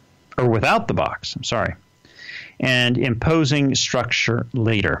box, or without the box, and imposing structure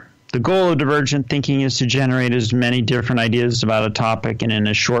later. The goal of divergent thinking is to generate as many different ideas about a topic and in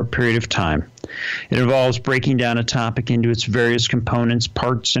a short period of time. It involves breaking down a topic into its various components,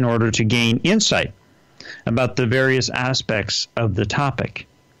 parts, in order to gain insight about the various aspects of the topic.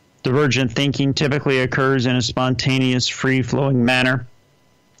 Divergent thinking typically occurs in a spontaneous, free-flowing manner.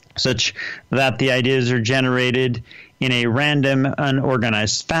 such that the ideas are generated in a random,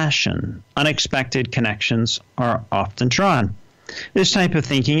 unorganized fashion. Unexpected connections are often drawn. This type of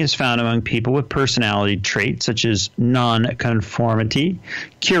thinking is found among people with personality traits such as nonconformity,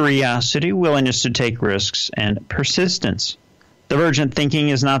 curiosity, willingness to take risks, and persistence. Divergent thinking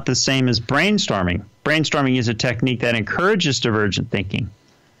is not the same as brainstorming. Brainstorming is a technique that encourages divergent thinking,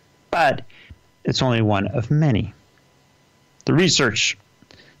 but it's only one of many. The research.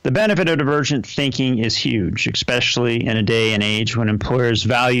 The benefit of divergent thinking is huge, especially in a day and age when employers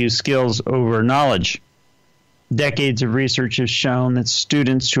value skills over knowledge. Decades of research have shown that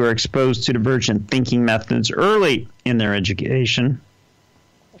students who are exposed to divergent thinking methods early in their education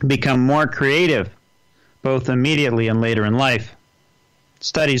become more creative, both immediately and later in life.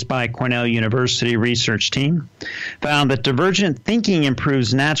 Studies by Cornell University research team found that divergent thinking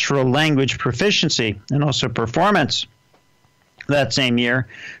improves natural language proficiency and also performance. That same year,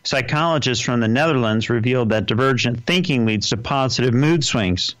 psychologists from the Netherlands revealed that divergent thinking leads to positive mood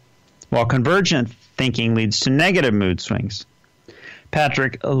swings, while convergent thinking leads to negative mood swings.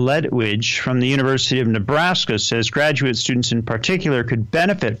 Patrick Ledwidge from the University of Nebraska says graduate students in particular could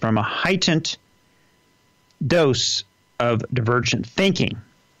benefit from a heightened dose of divergent thinking.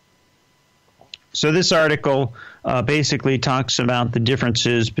 So this article basically talks about the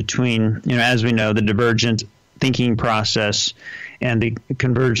differences between, as we know, the divergent thinking process and the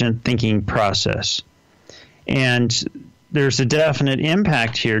convergent thinking process. And there's a definite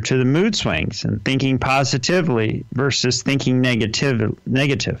impact here to the mood swings and thinking positively versus thinking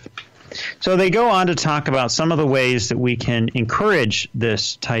negative. So they go on to talk about some of the ways that we can encourage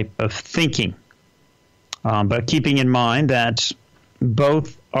this type of thinking, but keeping in mind that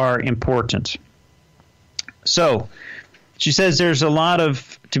both are important. So she says there's a lot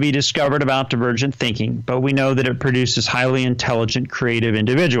to be discovered about divergent thinking, but we know that it produces highly intelligent, creative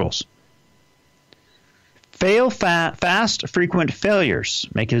individuals. Fail fast, frequent failures.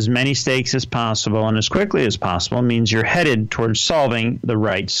 Make as many mistakes as possible and as quickly as possible means you're headed towards solving the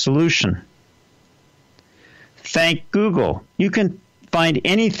right solution. Thank Google. You can find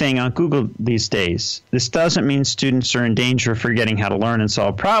anything on Google these days. This doesn't mean students are in danger of forgetting how to learn and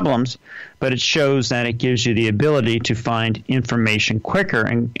solve problems, but it shows that it gives you the ability to find information quicker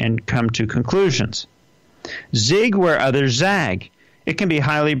and come to conclusions. Zig where others zag. It can be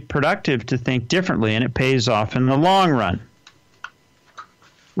highly productive to think differently, and it pays off in the long run.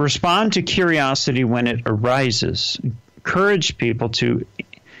 Respond to curiosity when it arises. Encourage people to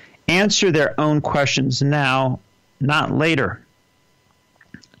answer their own questions now, not later.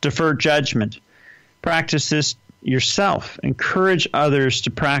 Defer judgment. Practice this yourself. Encourage others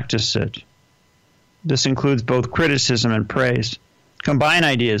to practice it. This includes both criticism and praise. Combine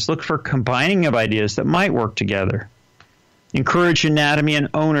ideas. Look for combining of ideas that might work together. Encourage autonomy and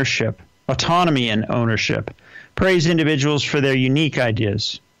ownership. Praise individuals for their unique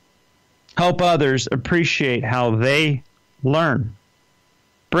ideas. Help others appreciate how they learn.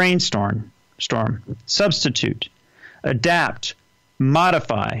 Brainstorm. Substitute. Adapt.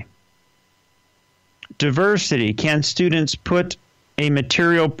 Modify. Diversity. Can students put a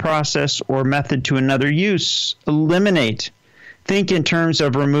material, process, or method to another use? Eliminate. Think in terms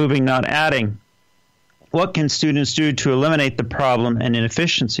of removing, not adding. What can students do to eliminate the problem and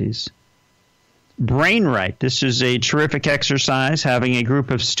inefficiencies? Brainwrite. This is a terrific exercise. Having a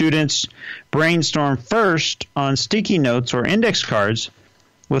group of students brainstorm first on sticky notes or index cards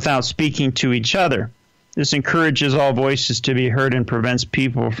without speaking to each other. This encourages all voices to be heard and prevents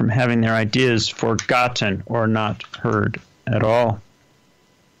people from having their ideas forgotten or not heard at all.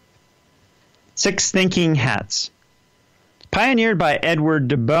 6 thinking hats. Pioneered by Edward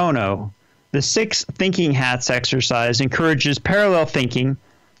de Bono, the 6 thinking hats exercise encourages parallel thinking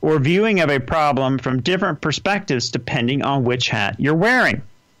or viewing of a problem from different perspectives depending on which hat you're wearing.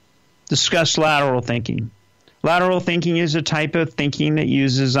 Discuss lateral thinking. Lateral thinking is a type of thinking that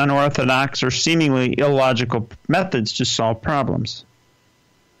uses unorthodox or seemingly illogical methods to solve problems.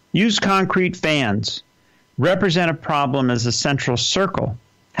 Use concrete fans. Represent a problem as a central circle.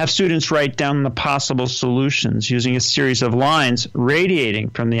 Have students write down the possible solutions using a series of lines radiating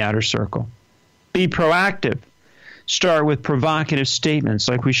from the outer circle. Be proactive. Start with provocative statements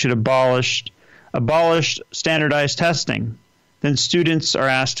like we should abolish standardized testing. Then students are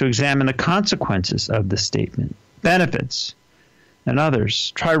asked to examine the consequences of the statement, benefits, and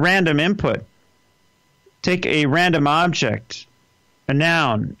others. Try random input. Take a random object, a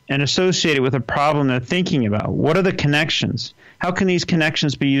noun, and associate it with a problem they're thinking about. What are the connections? How can these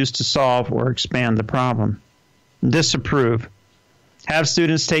connections be used to solve or expand the problem? Disapprove. Have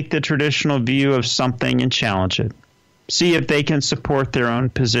students take the traditional view of something and challenge it. see if they can support their own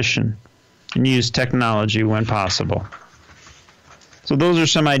position, and use technology when possible. So those are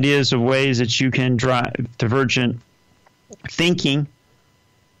some ideas of ways that you can drive divergent thinking.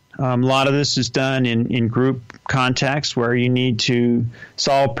 A lot of this is done in group contexts where you need to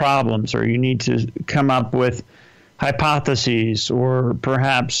solve problems or you need to come up with hypotheses or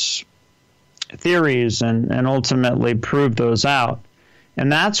perhaps theories and ultimately prove those out. And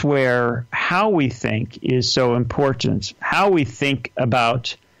that's where how we think is so important. How we think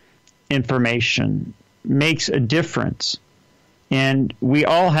about information makes a difference. And we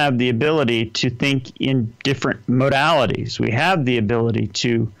all have the ability to think in different modalities. We have the ability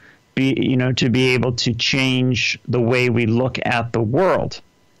to be able to change the way we look at the world.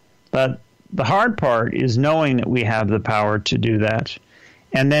 But the hard part is knowing that we have the power to do that.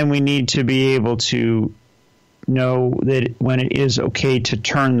 And then we need to be able to know that when it is okay to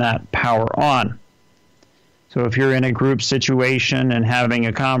turn that power on. So if you're in a group situation and having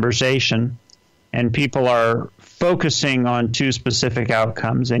a conversation and people are focusing on two specific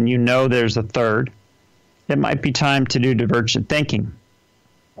outcomes and you know there's a third, it might be time to do divergent thinking.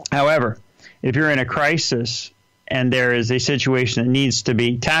 However, if you're in a crisis and there is a situation that needs to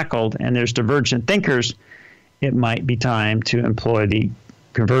be tackled and there's divergent thinkers, it might be time to employ the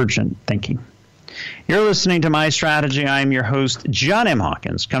convergent thinking. You're listening to My Strategy. I'm your host, John M.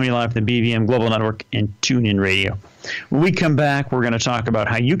 Hawkins, coming live from the BBM Global Network and TuneIn Radio. When we come back, we're going to talk about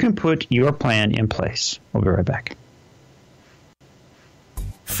how you can put your plan in place. We'll be right back.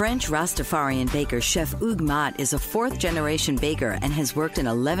 French Rastafarian baker Chef Hugues Mott is a fourth-generation baker and has worked in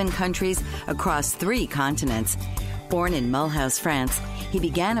 11 countries across 3 continents. Born in Mulhouse, France, he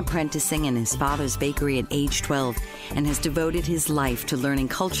began apprenticing in his father's bakery at age 12 and has devoted his life to learning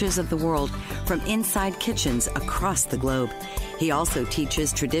cultures of the world from inside kitchens across the globe. He also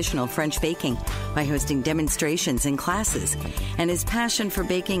teaches traditional French baking by hosting demonstrations and classes, and his passion for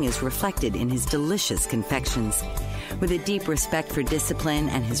baking is reflected in his delicious confections. With a deep respect for discipline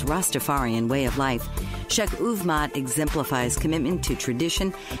and his Rastafarian way of life, Chef Hugues Mott exemplifies commitment to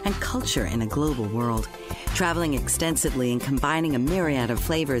tradition and culture in a global world. Traveling extensively and combining a myriad of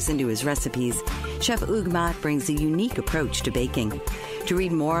flavors into his recipes, Chef Hugues Mott brings a unique approach to baking. To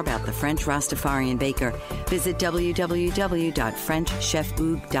read more about the French Rastafarian baker, visit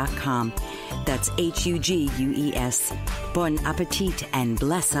www.frenchchefhugues.com. That's Hugues. Bon appetit and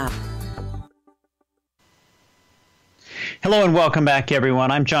bless up. Hello and welcome back, everyone.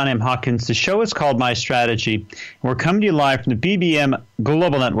 I'm John M. Hawkins. The show is called My Strategy. We're coming to you live from the BBM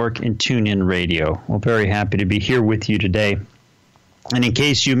Global Network and TuneIn Radio. We're very happy to be here with you today. And in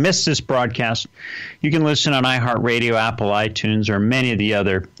case you missed this broadcast, you can listen on iHeartRadio, Apple, iTunes, or many of the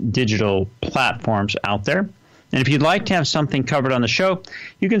other digital platforms out there. And if you'd like to have something covered on the show,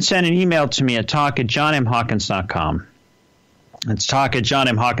 you can send an email to me at talk@johnmhawkins.com. It's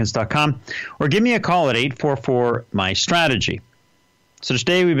talk@johnmhawkins.com, or give me a call at 844-MY-STRATEGY. So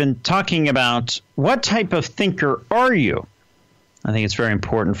today we've been talking about what type of thinker are you? I think it's very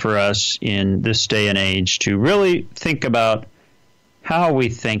important for us in this day and age to really think about how we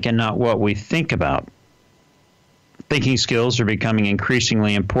think and not what we think about. Thinking skills are becoming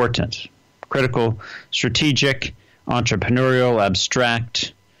increasingly important. Critical, strategic, entrepreneurial,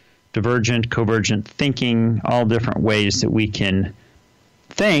 abstract, divergent, convergent thinking, all different ways that we can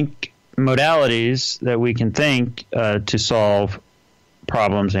think, modalities that we can think to solve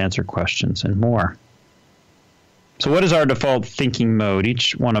problems, answer questions, and more. So what is our default thinking mode?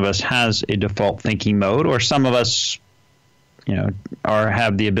 Each one of us has a default thinking mode, or some of us,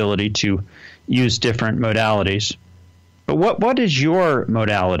 have the ability to use different modalities. But what is your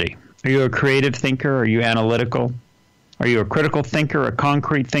modality? Are you a creative thinker? Are you analytical? Are you a critical thinker, a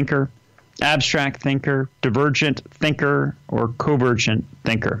concrete thinker, abstract thinker, divergent thinker, or convergent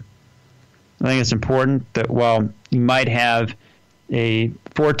thinker? I think it's important that while you might have a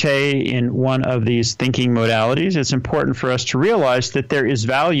forte in one of these thinking modalities, it's important for us to realize that there is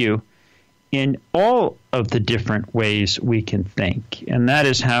value in all of the different ways we can think. And that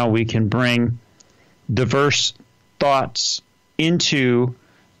is how we can bring diverse thoughts into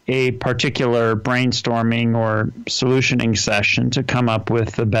a particular brainstorming or solutioning session to come up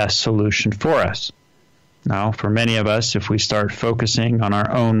with the best solution for us. Now, for many of us, if we start focusing on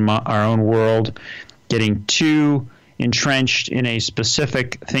our own world, getting too entrenched in a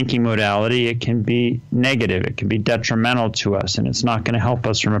specific thinking modality, it can be negative, it can be detrimental to us, and it's not going to help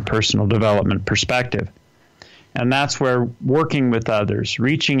us from a personal development perspective. And that's where working with others,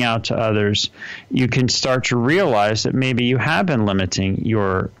 reaching out to others, you can start to realize that maybe you have been limiting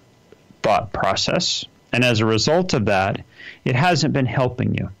your thought process. And as a result of that, it hasn't been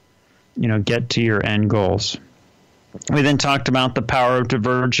helping you, get to your end goals. We then talked about the power of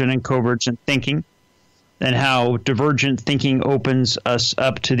divergent and convergent thinking, and how divergent thinking opens us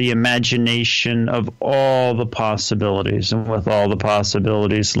up to the imagination of all the possibilities. And with all the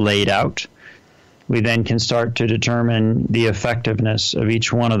possibilities laid out, we then can start to determine the effectiveness of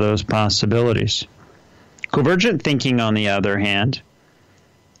each one of those possibilities. Convergent thinking, on the other hand,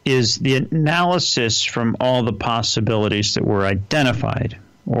 is the analysis from all the possibilities that were identified,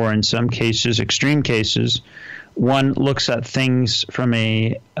 or in some cases, extreme cases, one looks at things from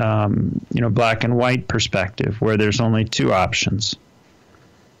a black and white perspective, where there's only two options,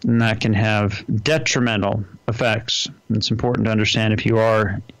 and that can have detrimental effects. It's important to understand if you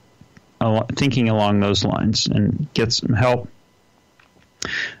are thinking along those lines and get some help.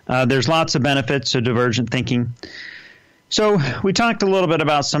 There's lots of benefits of divergent thinking. So we talked a little bit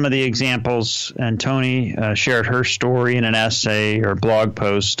about some of the examples, and Tony shared her story in an essay or blog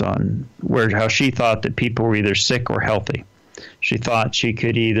post on how she thought that people were either sick or healthy. She thought she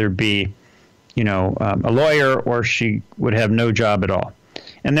could either be, a lawyer, or she would have no job at all.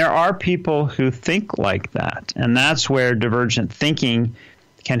 And there are people who think like that, and that's where divergent thinking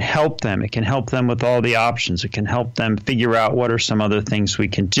can help them. It can help them with all the options. It can help them figure out what are some other things we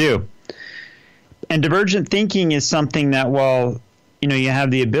can do. And divergent thinking is something that, while you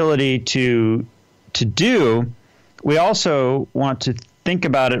have the ability to do, we also want to think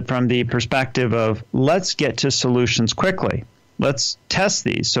about it from the perspective of, let's get to solutions quickly. Let's test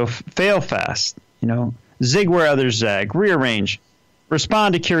these. So fail fast, zig where others zag, rearrange,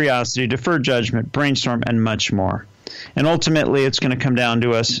 respond to curiosity, defer judgment, brainstorm, and much more. And ultimately, it's going to come down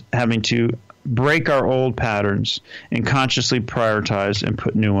to us having to break our old patterns and consciously prioritize and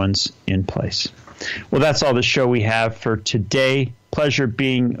put new ones in place. Well, that's all the show we have for today. Pleasure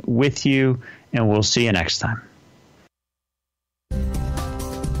being with you, and we'll see you next time.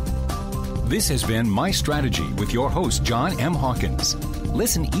 This has been My Strategy with your host, John M. Hawkins.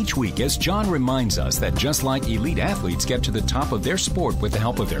 Listen each week as John reminds us that just like elite athletes get to the top of their sport with the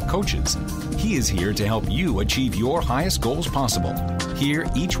help of their coaches, he is here to help you achieve your highest goals possible. Here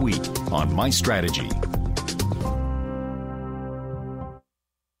each week on My Strategy.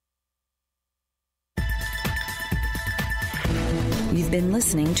 You've been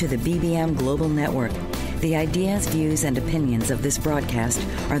listening to the BBM Global Network. The ideas, views, and opinions of this broadcast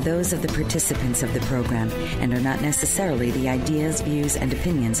are those of the participants of the program and are not necessarily the ideas, views, and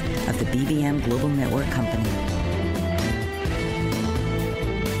opinions of the BBM Global Network Company.